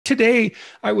today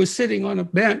I was sitting on a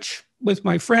bench with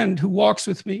my friend who walks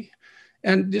with me,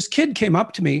 and this kid came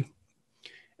up to me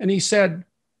and he said,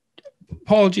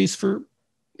 apologies for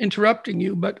interrupting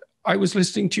you, but I was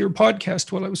listening to your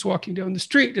podcast while I was walking down the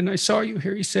street and I saw you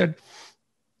here. He said,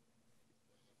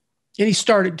 and he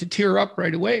started to tear up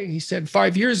right away. He said,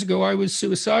 5 years ago, I was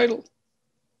suicidal.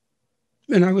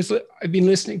 And I've been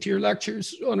listening to your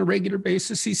lectures on a regular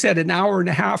basis. He said an hour and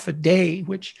a half a day,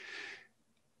 which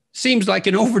seems like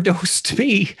an overdose to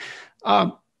me.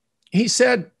 He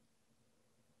said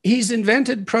he's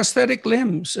invented prosthetic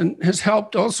limbs and has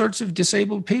helped all sorts of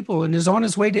disabled people and is on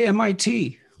his way to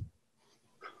MIT.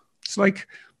 It's like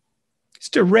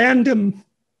just a random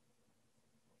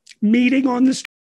meeting on the street.